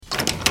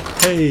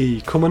Hey,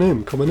 come on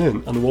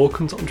in, and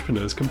welcome to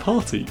Entrepreneurs Can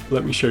Party.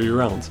 Let me show you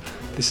around.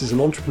 This is an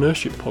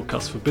entrepreneurship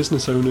podcast for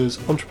business owners,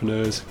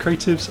 entrepreneurs,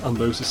 creatives, and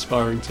those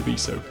aspiring to be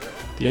so.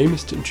 The aim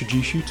is to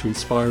introduce you to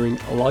inspiring,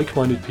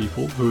 like-minded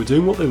people who are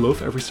doing what they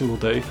love every single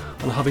day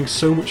and having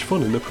so much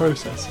fun in the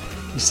process.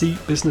 You see,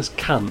 business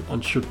can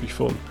and should be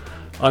fun.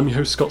 I'm your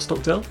host Scott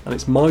Stockdale, and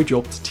it's my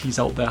job to tease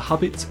out their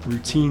habits,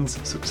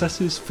 routines,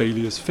 successes,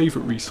 failures,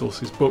 favourite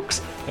resources,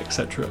 books,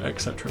 etc,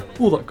 etc.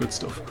 All that good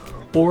stuff.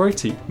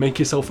 Alrighty, make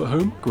yourself at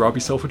home, grab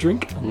yourself a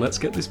drink, and let's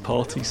get this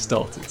party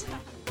started.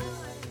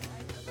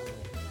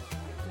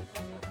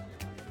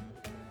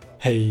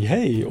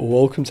 Hey,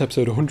 welcome to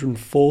episode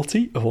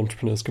 140 of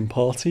Entrepreneurs Can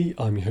Party.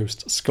 I'm your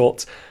host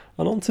Scott,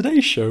 and on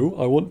today's show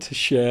I want to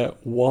share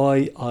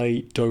why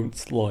I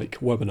don't like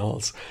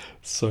webinars.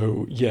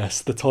 So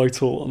yes, the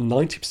title,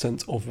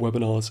 90% of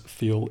webinars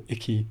feel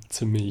icky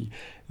to me.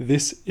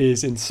 This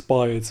is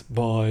inspired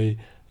by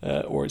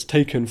or it's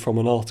taken from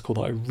an article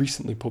that I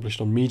recently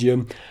published on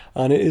Medium,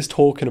 and it is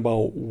talking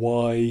about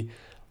why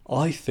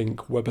I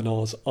think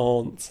webinars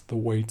aren't the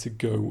way to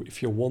go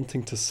if you're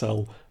wanting to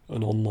sell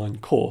an online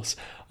course.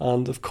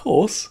 And of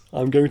course,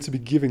 I'm going to be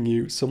giving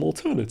you some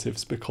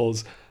alternatives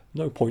because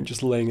no point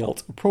just laying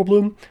out a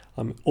problem.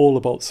 I'm all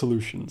about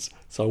solutions.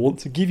 So I want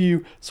to give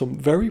you some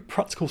very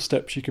practical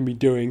steps you can be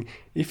doing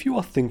if you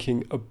are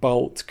thinking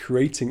about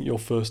creating your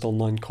first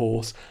online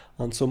course,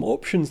 and some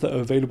options that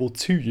are available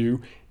to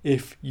you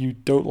if you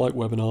don't like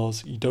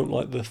webinars, you don't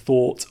like the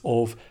thought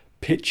of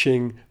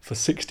pitching for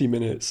 60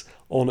 minutes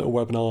on a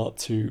webinar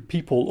to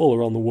people all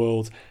around the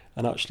world,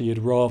 and actually you'd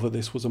rather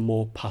this was a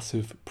more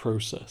passive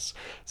process.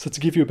 So to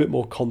give you a bit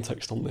more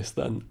context on this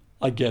then,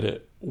 I get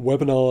it.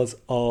 Webinars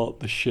are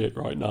the shit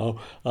right now,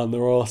 and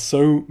there are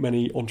so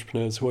many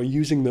entrepreneurs who are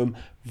using them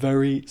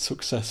very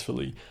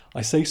successfully.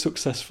 I say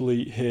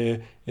successfully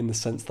here in the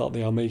sense that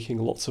they are making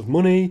lots of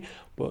money,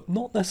 but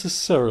not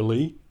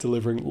necessarily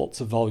delivering lots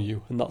of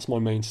value, and that's my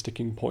main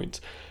sticking point.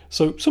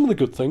 So some of the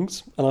good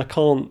things, and I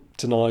can't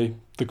deny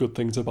the good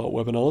things about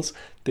webinars,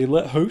 they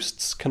let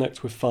hosts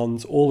connect with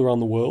fans all around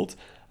the world,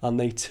 and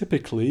they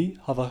typically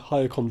have a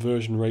higher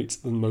conversion rate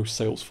than most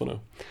sales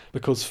funnel.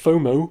 Because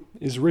FOMO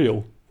is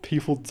real.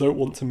 People don't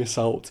want to miss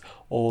out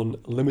on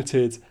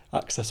limited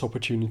access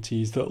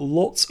opportunities that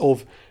lots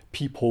of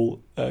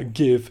people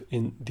give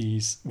in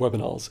these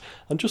webinars.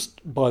 And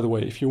just by the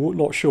way, if you're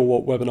not sure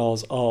what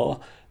webinars are,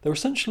 they're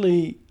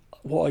essentially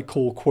what I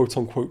call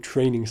quote-unquote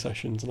training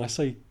sessions. And I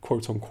say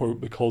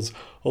quote-unquote because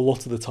a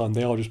lot of the time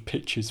they are just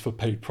pitches for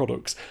paid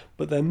products,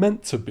 but they're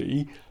meant to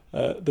be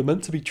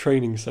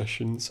training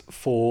sessions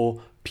for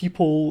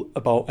people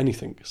about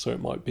anything. So it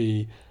might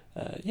be,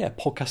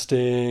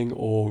 podcasting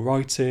or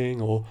writing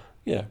or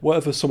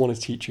whatever someone is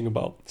teaching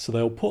about. So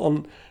they'll put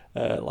on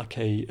like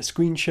a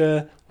screen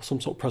share or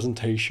some sort of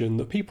presentation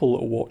that people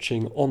are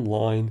watching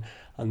online,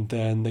 and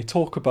then they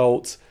talk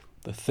about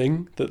the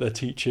thing that they're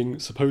teaching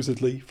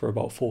supposedly for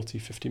about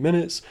 40-50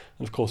 minutes.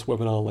 And of course,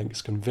 webinar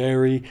lengths can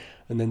vary.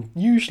 And then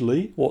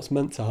usually what's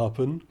meant to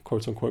happen,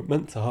 quote unquote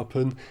meant to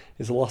happen,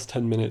 is the last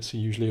 10 minutes are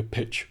usually a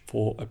pitch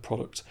for a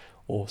product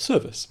or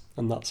service.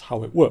 And that's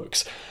how it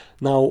works.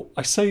 Now,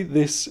 I say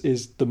this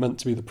is meant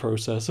to be the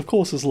process. Of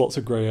course, there's lots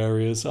of grey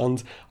areas.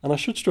 And I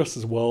should stress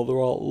as well, there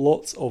are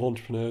lots of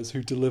entrepreneurs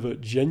who deliver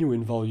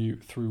genuine value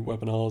through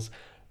webinars.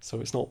 So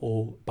it's not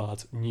all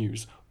bad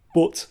news.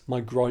 But my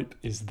gripe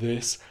is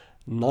this: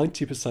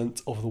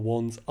 90% of the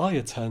ones I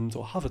attend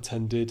or have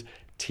attended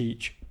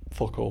teach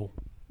fuck all.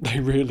 They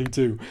really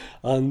do.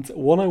 And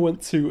one I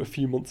went to a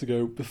few months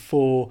ago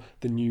before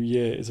the new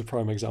year is a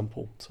prime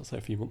example. So I'll say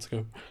a few months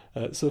ago.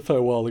 It's a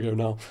fair while ago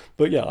now.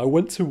 But yeah, I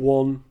went to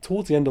one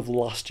towards the end of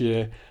last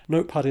year,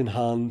 notepad in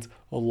hand,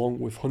 along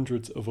with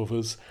hundreds of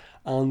others.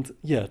 And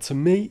yeah, to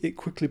me, it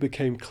quickly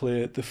became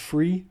clear the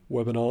free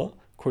webinar,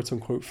 quote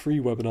unquote free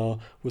webinar,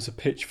 was a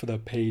pitch for their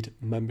paid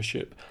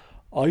membership.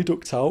 I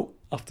ducked out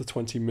after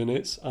 20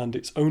 minutes, and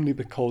it's only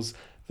because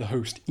the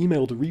host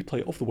emailed a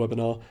replay of the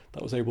webinar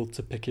that I was able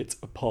to pick it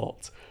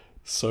apart.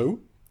 So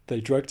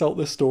they dragged out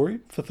their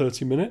story for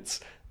 30 minutes,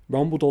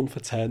 rambled on for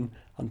 10,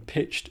 and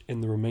pitched in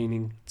the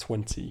remaining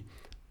 20.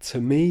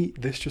 To me,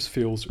 this just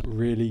feels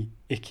really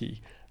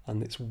icky,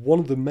 and it's one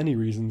of the many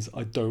reasons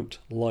I don't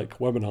like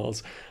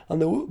webinars. And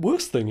the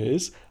worst thing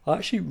is, I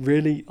actually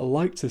really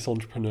liked this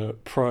entrepreneur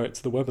prior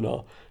to the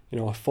webinar.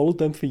 I followed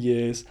them for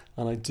years,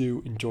 and I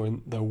do enjoy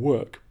their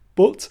work.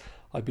 But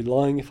I'd be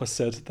lying if I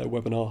said their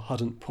webinar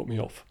hadn't put me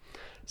off.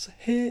 So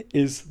here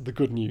is the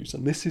good news,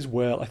 and this is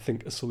where I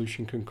think a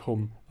solution can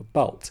come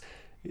about.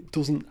 It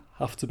doesn't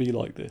have to be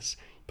like this.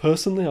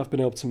 Personally, I've been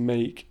able to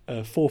make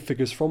 4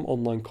 figures from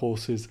online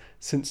courses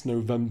since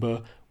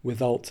November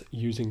without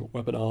using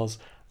webinars,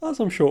 as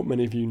I'm sure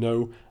many of you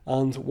know,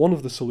 and one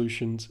of the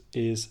solutions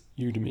is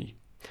Udemy.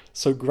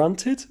 So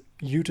granted,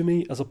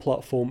 Udemy as a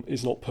platform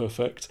is not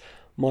perfect.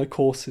 My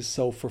courses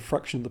sell for a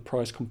fraction of the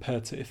price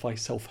compared to if I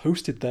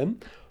self-hosted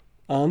them,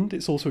 and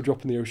it's also a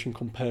drop in the ocean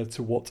compared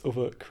to what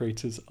other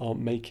creators are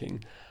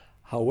making.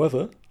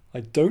 However,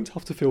 I don't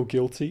have to feel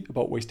guilty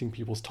about wasting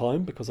people's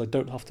time because I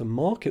don't have to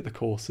market the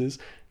courses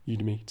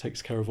Udemy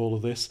takes care of all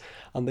of this,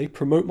 and they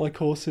promote my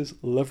courses,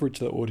 leverage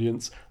their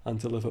audience, and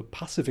deliver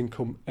passive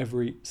income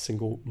every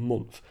single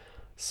month.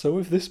 So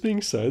with this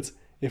being said,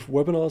 if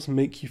webinars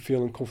make you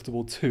feel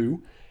uncomfortable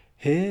too,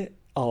 here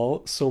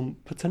are some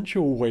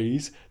potential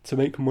ways to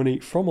make money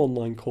from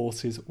online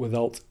courses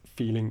without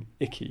feeling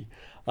icky.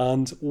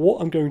 And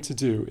what I'm going to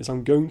do is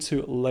I'm going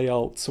to lay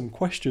out some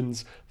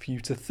questions for you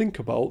to think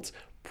about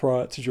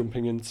prior to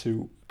jumping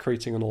into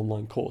creating an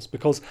online course,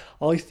 because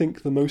I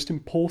think the most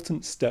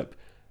important step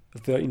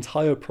of the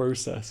entire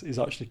process is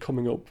actually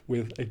coming up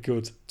with a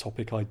good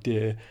topic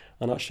idea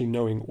and actually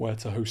knowing where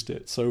to host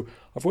it. So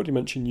I've already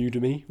mentioned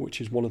Udemy, which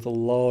is one of the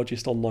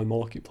largest online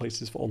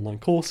marketplaces for online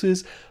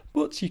courses,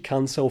 but you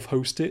can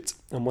self-host it.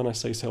 And when I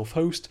say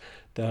self-host,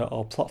 there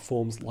are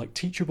platforms like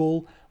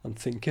Teachable and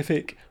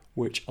Thinkific,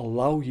 which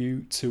allow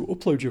you to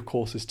upload your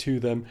courses to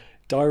them,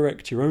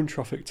 direct your own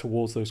traffic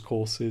towards those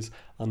courses,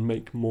 and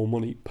make more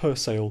money per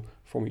sale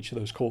from each of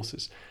those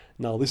courses.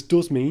 Now, this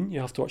does mean you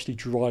have to actually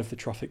drive the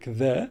traffic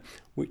there,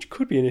 which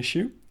could be an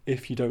issue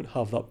if you don't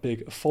have that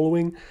big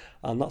following,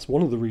 and that's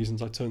one of the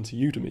reasons I turned to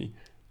Udemy.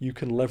 You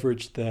can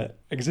leverage their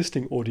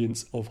existing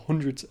audience of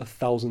hundreds of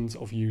thousands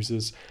of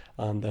users,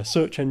 and their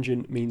search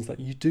engine means that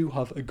you do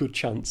have a good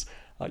chance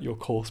at your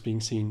course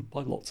being seen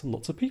by lots and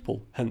lots of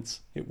people,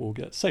 hence it will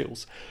get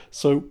sales.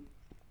 So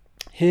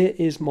here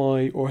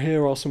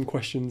are some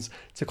questions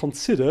to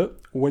consider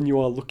when you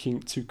are looking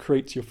to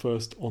create your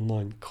first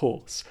online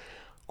course.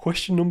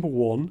 Question number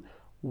 1,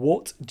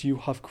 what do you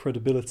have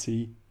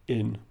credibility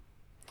in?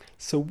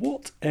 So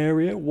what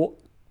area, what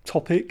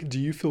topic do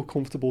you feel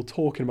comfortable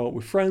talking about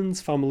with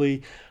friends,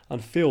 family,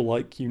 and feel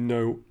like you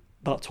know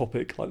that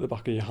topic like the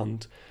back of your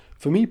hand?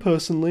 For me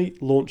personally,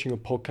 launching a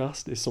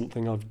podcast is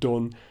something I've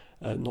done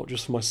not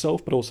just for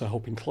myself, but also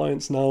helping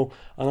clients now.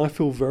 And I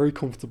feel very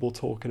comfortable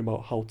talking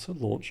about how to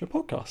launch a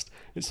podcast.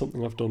 It's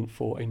something I've done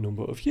for a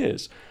number of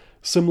years.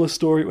 Similar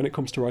story when it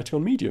comes to writing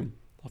on Medium.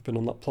 I've been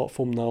on that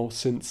platform now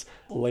since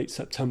late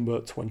September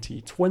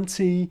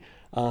 2020,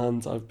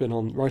 and I've been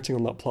writing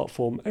on that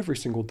platform every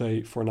single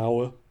day for an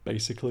hour,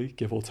 basically,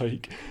 give or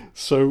take.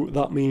 So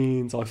that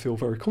means I feel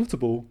very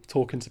comfortable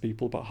talking to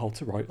people about how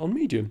to write on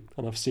Medium.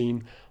 And I've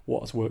seen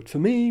what has worked for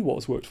me, what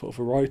has worked for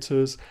other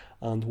writers,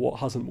 and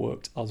what hasn't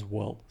worked as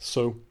well.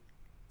 So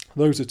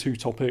those are 2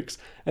 topics.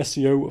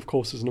 SEO, of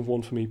course, is another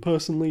one for me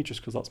personally,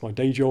 just because that's my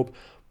day job.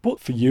 But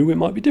for you, it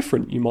might be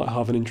different. You might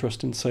have an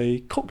interest in, say,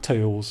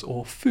 cocktails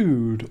or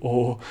food,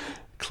 or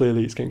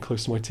clearly it's getting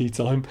close to my tea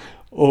time,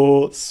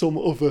 or some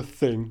other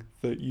thing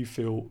that you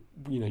feel,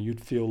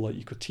 you'd feel like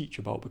you could teach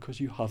about because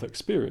you have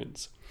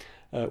experience.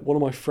 One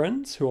of my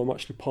friends who I'm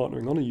actually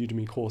partnering on a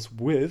Udemy course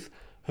with,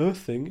 her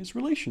thing is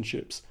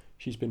relationships.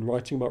 She's been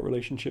writing about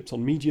relationships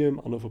on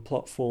Medium and other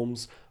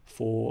platforms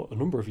for a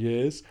number of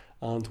years,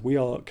 and we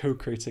are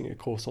co-creating a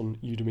course on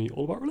Udemy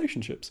all about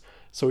relationships.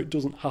 So it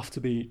doesn't have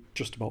to be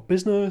just about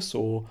business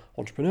or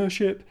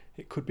entrepreneurship.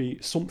 It could be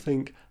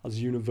something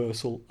as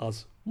universal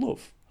as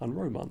love and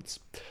romance.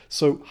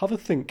 So have a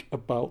think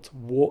about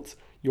what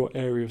your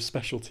area of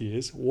specialty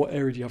is. What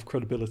area do you have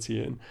credibility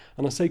in?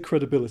 And I say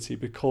credibility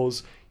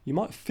because you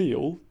might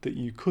feel that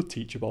you could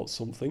teach about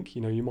something.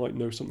 You might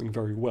know something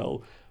very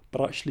well,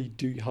 but actually,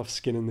 do you have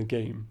skin in the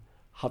game?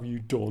 Have you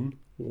done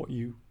what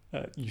you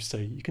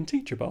say you can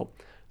teach about?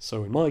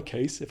 So in my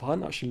case, if I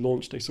hadn't actually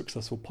launched a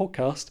successful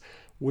podcast,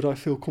 would I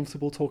feel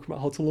comfortable talking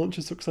about how to launch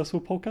a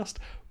successful podcast?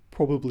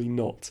 Probably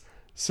not.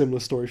 Similar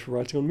story for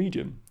writing on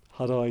Medium.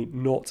 Had I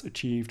not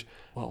achieved,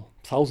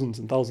 thousands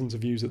and thousands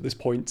of views at this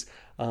point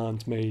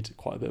and made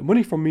quite a bit of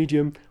money from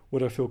Medium,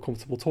 would I feel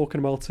comfortable talking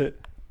about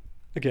it?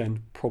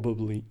 Again,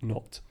 probably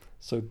not.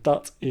 So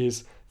that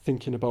is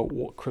thinking about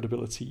what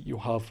credibility you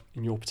have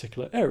in your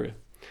particular area.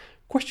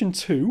 Question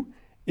 2,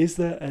 is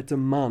there a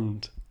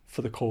demand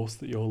for the course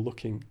that you're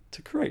looking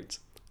to create?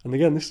 And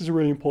again, this is a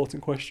really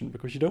important question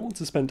because you don't want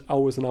to spend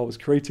hours and hours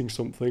creating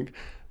something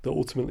that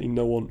ultimately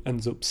no one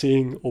ends up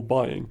seeing or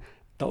buying.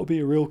 That would be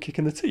a real kick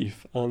in the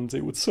teeth and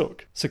it would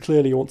suck. So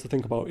clearly you want to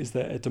think about, is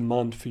there a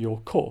demand for your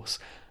course?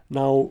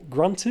 Now,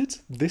 granted,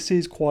 this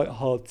is quite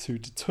hard to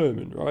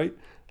determine, right?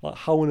 Like,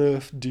 how on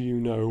earth do you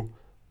know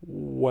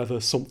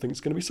whether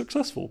something's going to be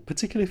successful,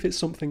 particularly if it's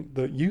something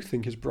that you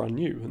think is brand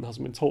new and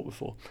hasn't been taught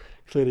before?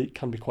 Clearly it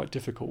can be quite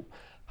difficult.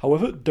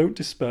 However, don't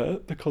despair,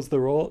 because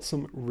there are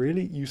some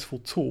really useful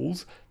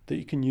tools that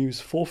you can use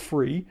for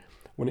free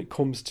when it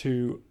comes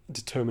to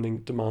determining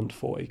demand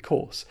for a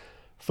course.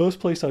 First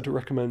place I'd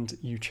recommend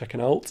you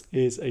checking out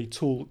is a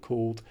tool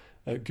called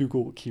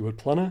Google Keyword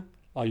Planner.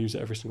 I use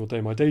it every single day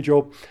in my day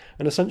job,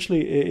 and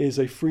essentially it is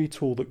a free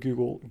tool that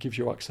Google gives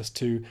you access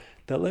to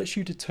that lets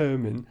you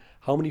determine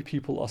how many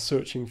people are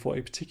searching for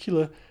a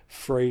particular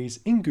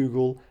phrase in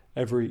Google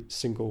every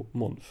single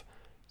month.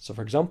 So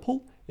for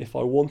example, if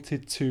I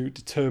wanted to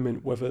determine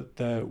whether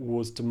there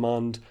was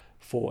demand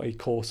for a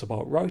course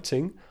about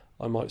writing,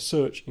 I might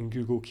search in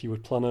Google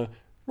Keyword Planner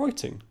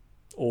writing,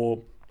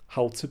 or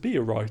how to be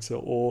a writer,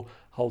 or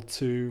how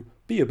to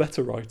be a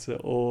better writer,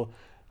 or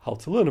how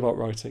to learn about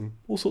writing,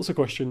 all sorts of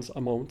questions I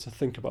might want to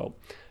think about.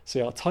 So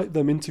yeah, I'll type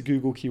them into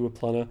Google Keyword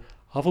Planner,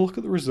 have a look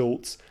at the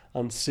results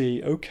and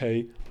see,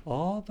 okay,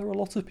 are there a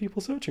lot of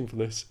people searching for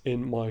this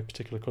in my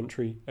particular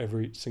country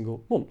every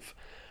single month?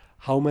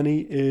 How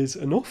many is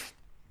enough?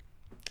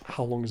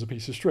 How long is a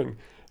piece of string?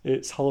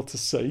 It's hard to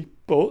say,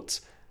 but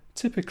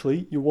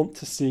typically you want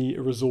to see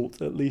a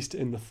result at least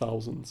in the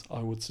thousands, I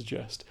would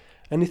suggest.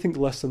 Anything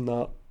less than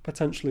that,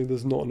 potentially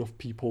there's not enough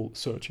people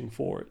searching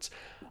for it.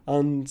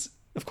 And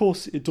of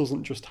course, it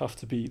doesn't just have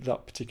to be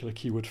that particular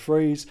keyword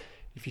phrase.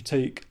 If you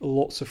take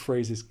lots of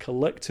phrases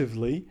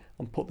collectively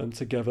and put them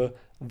together,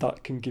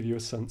 that can give you a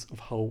sense of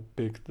how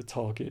big the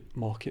target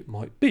market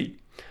might be.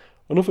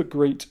 Another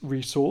great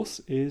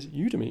resource is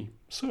Udemy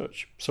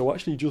Search. So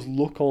actually just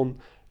look on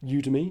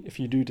Udemy if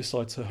you do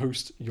decide to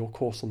host your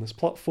course on this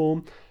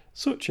platform.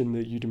 Search in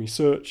the Udemy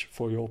search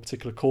for your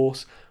particular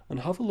course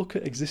and have a look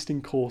at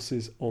existing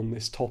courses on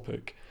this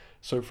topic.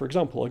 So for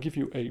example, I'll give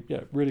you a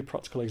really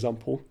practical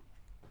example.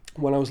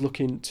 When I was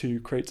looking to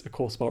create a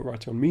course about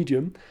writing on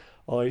Medium,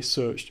 I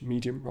searched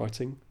Medium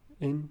writing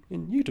in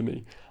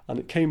Udemy, and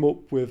it came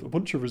up with a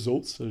bunch of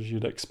results, as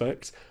you'd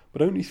expect,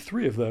 but only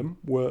 3 of them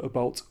were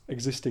about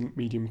existing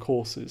Medium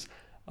courses.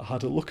 I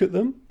had a look at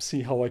them,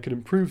 see how I could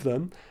improve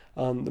them,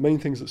 and the main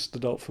things that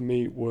stood out for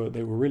me were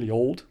they were really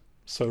old.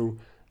 So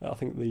I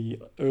think the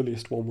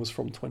earliest one was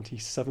from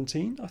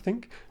 2017, I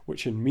think,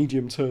 which in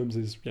Medium terms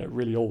is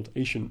really old,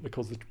 ancient,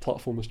 because the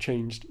platform has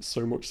changed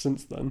so much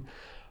since then.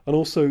 And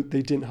also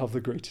they didn't have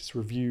the greatest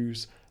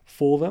reviews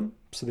for them.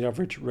 So the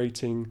average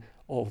rating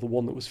of the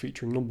one that was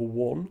featuring number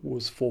 1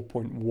 was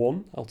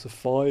 4.1 out of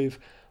 5.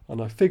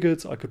 And I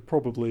figured I could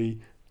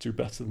probably do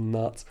better than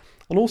that.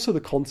 And also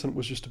the content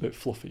was just a bit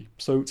fluffy.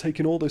 So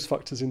taking all those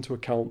factors into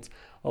account,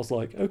 I was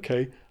like,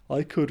 okay,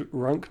 I could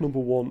rank number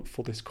 1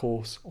 for this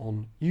course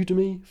on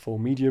Udemy for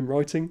Medium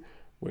writing,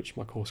 which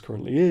my course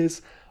currently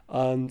is.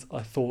 And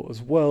I thought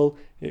as well,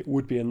 it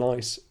would be a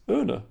nice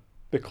earner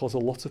because a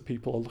lot of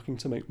people are looking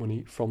to make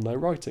money from their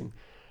writing.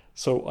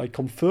 So I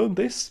confirmed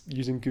this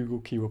using Google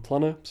Keyword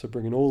Planner, so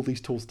bringing all these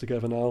tools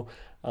together now,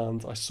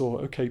 and I saw,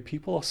 okay,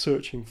 people are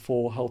searching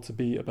for how to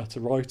be a better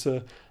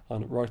writer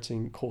and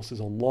writing courses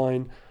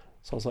online.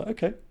 So I was like,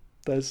 okay,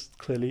 there's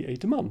clearly a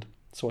demand.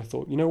 So I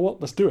thought, you know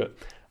what, let's do it.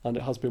 And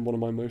it has been one of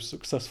my most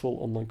successful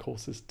online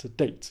courses to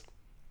date.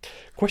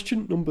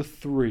 Question number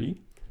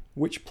 3,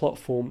 which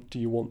platform do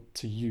you want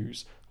to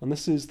use? And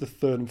this is the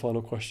third and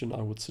final question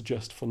I would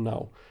suggest for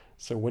now.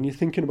 So when you're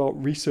thinking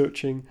about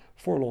researching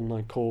for an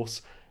online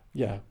course,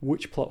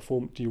 which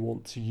platform do you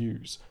want to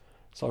use?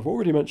 So I've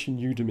already mentioned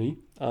Udemy,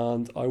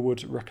 and I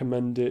would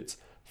recommend it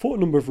for a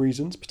number of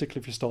reasons,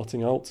 particularly if you're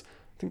starting out.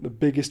 I think the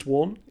biggest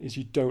one is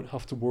you don't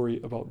have to worry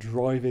about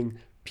driving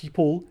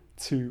people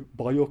to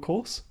buy your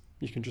course.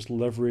 You can just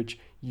leverage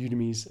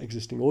Udemy's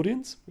existing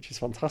audience, which is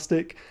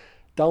fantastic.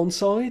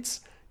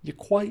 Downsides, you're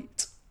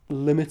quite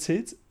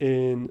limited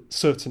in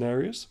certain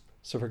areas.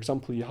 So for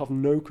example, you have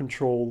no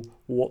control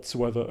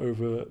whatsoever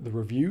over the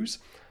reviews.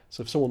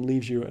 So if someone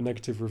leaves you a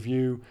negative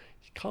review,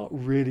 you can't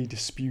really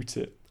dispute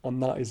it.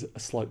 And that is a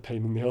slight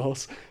pain in the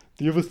arse.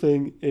 The other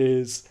thing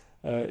is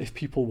if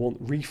people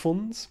want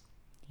refunds,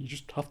 you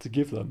just have to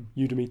give them.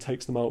 Udemy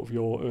takes them out of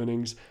your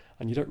earnings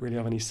and you don't really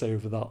have any say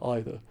over that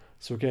either.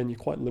 So again, you're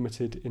quite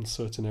limited in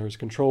certain areas of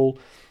control.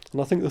 And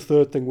I think the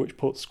third thing which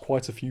puts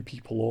quite a few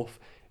people off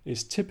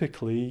is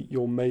typically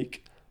you'll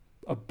make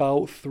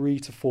about $3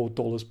 to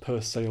 $4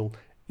 per sale,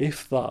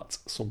 if that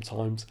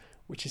sometimes,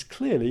 which is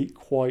clearly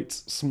quite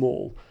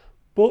small.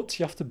 But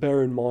you have to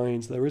bear in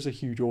mind there is a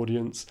huge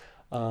audience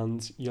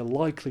and you're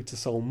likely to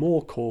sell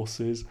more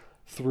courses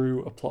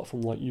through a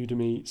platform like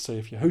Udemy, say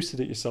if you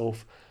hosted it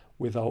yourself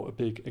without a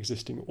big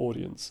existing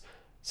audience.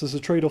 So there's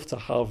a trade-off to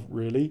have,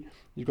 really.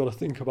 You've got to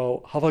think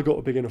about, have I got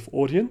a big enough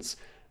audience,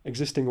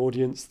 existing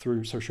audience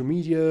through social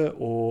media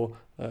or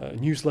a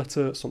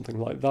newsletter, something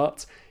like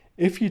that.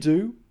 If you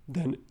do,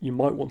 then you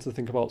might want to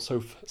think about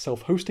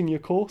self-hosting your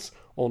course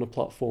on a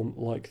platform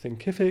like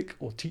Thinkific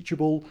or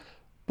Teachable.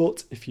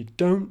 But if you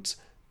don't,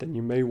 then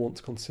you may want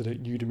to consider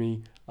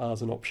Udemy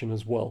as an option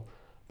as well.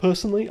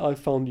 Personally, I've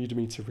found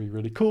Udemy to be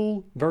really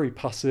cool, very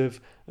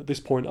passive. At this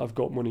point, I've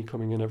got money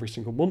coming in every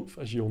single month,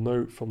 as you'll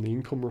know from the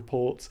income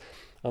report.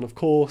 And of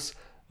course,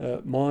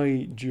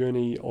 my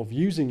journey of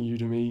using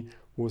Udemy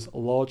was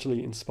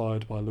largely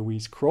inspired by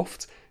Louise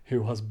Croft,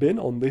 who has been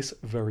on this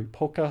very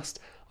podcast.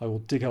 I will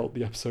dig out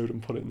the episode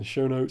and put it in the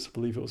show notes. I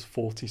believe it was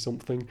 40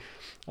 something.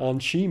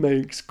 And she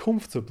makes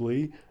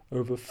comfortably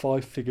over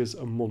 5 figures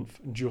a month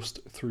just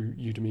through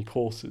Udemy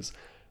courses.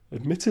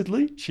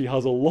 Admittedly, she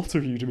has a lot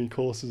of Udemy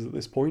courses at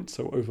this point,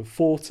 so over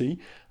 40,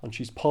 and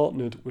she's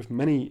partnered with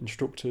many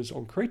instructors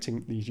on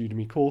creating these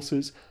Udemy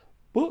courses,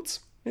 but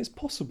it's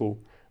possible.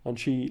 And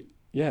she,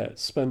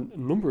 spent a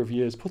number of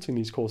years putting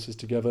these courses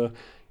together.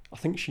 I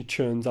think she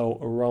churns out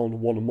around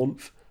one a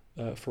month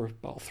for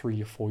about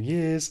 3 or 4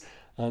 years,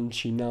 and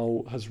she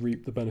now has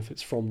reaped the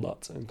benefits from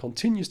that and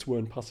continues to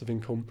earn passive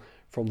income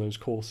from those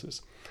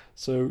courses.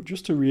 So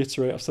just to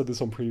reiterate, I've said this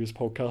on previous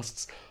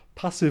podcasts,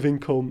 passive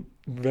income,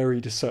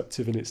 very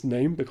deceptive in its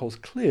name, because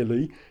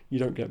clearly you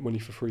don't get money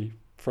for free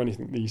for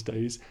anything these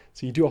days.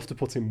 So you do have to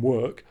put in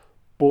work.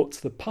 But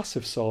the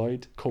passive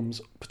side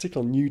comes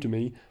particularly on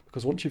Udemy,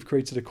 because once you've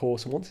created a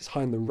course and once it's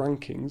high in the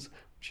rankings,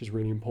 which is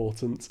really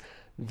important,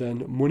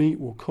 then money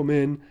will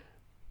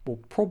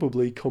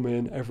probably come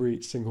in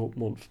every single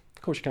month.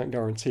 Of course, you can't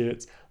guarantee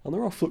it, and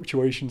there are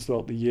fluctuations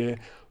throughout the year,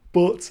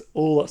 but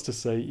all that's to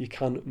say, you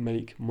can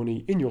make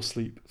money in your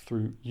sleep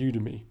through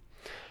Udemy.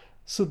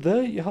 So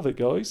there you have it,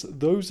 guys.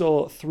 Those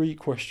are 3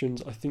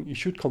 questions I think you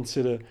should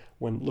consider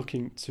when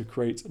looking to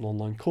create an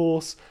online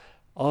course.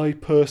 I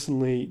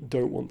personally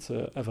don't want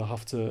to ever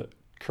have to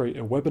create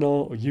a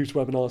webinar or use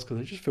webinars because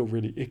they just feel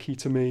really icky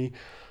to me.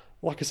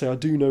 Like I say, I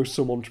do know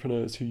some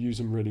entrepreneurs who use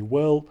them really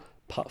well.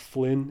 Pat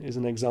Flynn is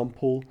an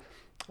example.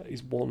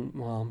 He's one,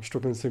 well, I'm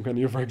struggling to think of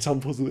any other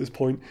examples at this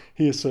point.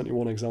 He is certainly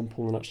one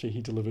example, and actually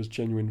he delivers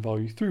genuine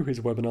value through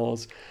his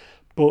webinars.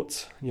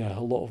 But yeah,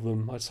 a lot of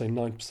them, I'd say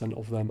 9%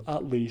 of them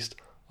at least,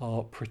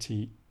 are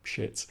pretty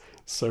shit.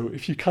 So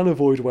if you can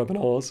avoid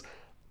webinars,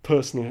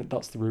 personally,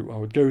 that's the route I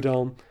would go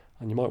down.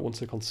 And you might want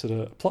to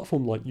consider a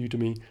platform like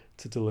Udemy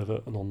to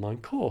deliver an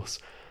online course.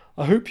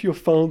 I hope you have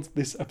found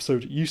this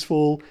episode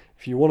useful.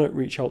 If you want to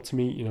reach out to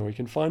me, you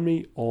can find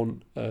me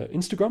on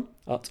Instagram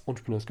at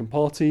Entrepreneurs Can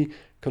Party. You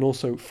can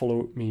also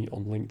follow me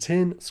on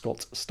LinkedIn,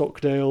 Scott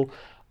Stockdale.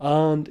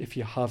 And if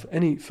you have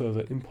any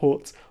further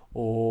input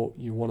or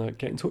you want to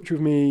get in touch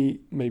with me,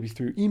 maybe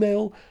through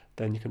email,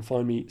 then you can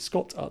find me,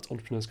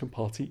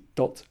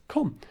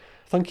 scott@entrepreneurscanparty.com.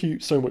 Thank you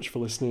so much for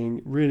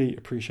listening. Really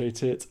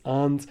appreciate it.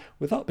 And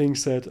with that being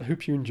said, I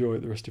hope you enjoy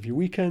the rest of your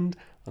weekend,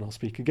 and I'll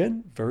speak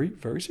again very,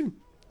 very soon.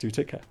 Do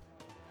take care.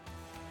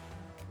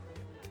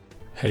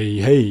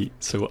 Hey,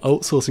 so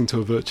outsourcing to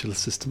a virtual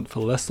assistant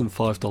for less than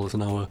 $5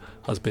 an hour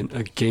has been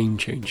a game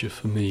changer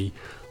for me.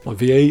 My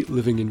VA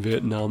living in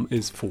Vietnam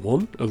is, for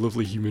one, a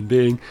lovely human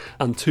being,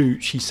 and 2,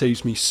 she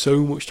saves me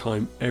so much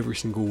time every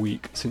single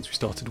week since we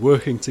started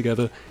working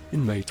together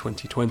in May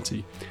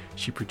 2020.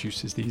 She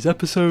produces these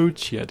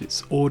episodes, she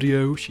edits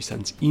audio, she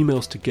sends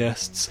emails to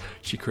guests,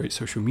 she creates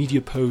social media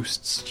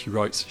posts, she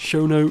writes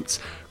show notes,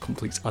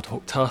 completes ad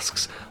hoc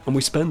tasks, and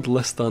we spend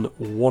less than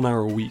 1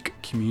 hour a week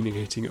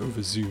communicating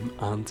over Zoom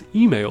and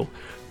email.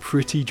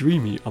 Pretty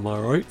dreamy, am I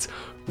right?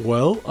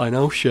 Well, I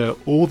now share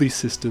all these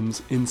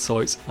systems,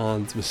 insights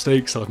and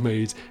mistakes I've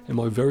made in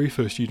my very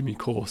first Udemy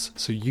course,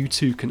 so you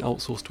too can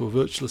outsource to a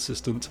virtual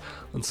assistant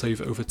and save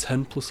over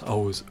 10 plus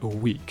hours a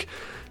week.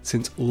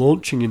 Since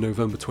launching in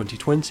November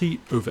 2020,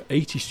 over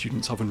 80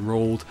 students have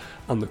enrolled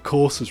and the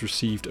course has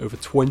received over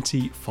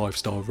 20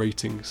 5-star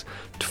ratings.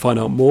 To find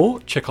out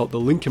more, check out the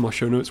link in my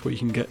show notes where you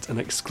can get an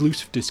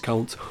exclusive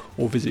discount,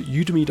 or visit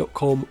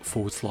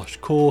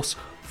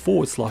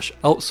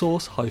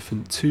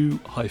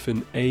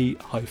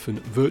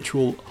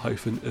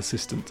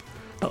udemy.com/course/outsource-to-a-virtual-assistant.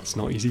 That's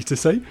not easy to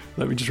say.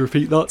 Let me just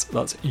repeat that.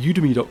 That's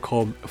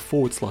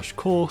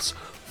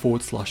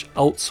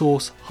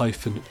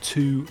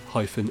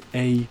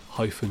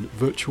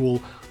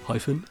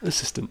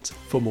udemy.com/course/outsource-to-a-virtual-assistant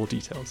for more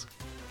details.